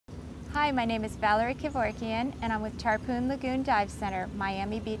Hi, my name is Valerie Kevorkian and I'm with Tarpoon Lagoon Dive Center,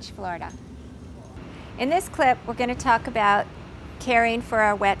 Miami Beach, Florida. In this clip, we're going to talk about caring for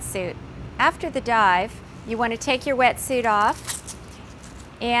our wetsuit. After the dive, you want to take your wetsuit off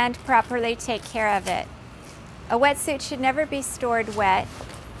and properly take care of it. A wetsuit should never be stored wet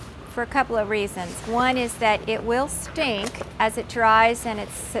for a couple of reasons. One is that it will stink as it dries and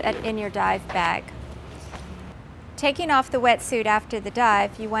it's in your dive bag. Taking off the wetsuit after the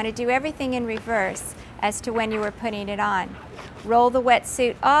dive, you want to do everything in reverse as to when you were putting it on. Roll the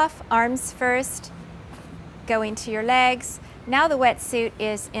wetsuit off, arms first, going to your legs. Now the wetsuit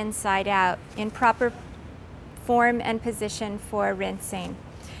is inside out, in proper form and position for rinsing.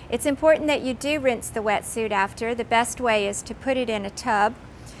 It's important that you do rinse the wetsuit after. The best way is to put it in a tub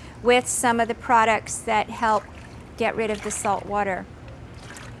with some of the products that help get rid of the salt water.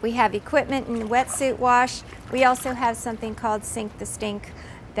 We have equipment in wetsuit wash. We also have something called Sink the Stink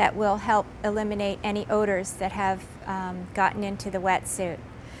that will help eliminate any odors that have gotten into the wetsuit.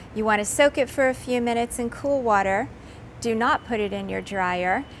 You want to soak it for a few minutes in cool water. Do not put it in your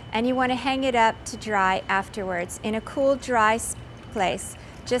dryer, and you want to hang it up to dry afterwards in a cool, dry place,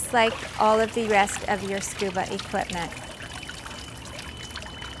 just like all of the rest of your scuba equipment.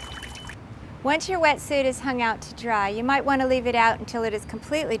 Once your wetsuit is hung out to dry, you might want to leave it out until it is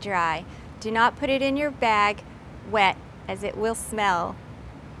completely dry. Do not put it in your bag wet, as it will smell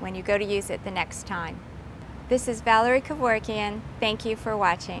when you go to use it the next time. This is Valerie Kevorkian. Thank you for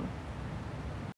watching.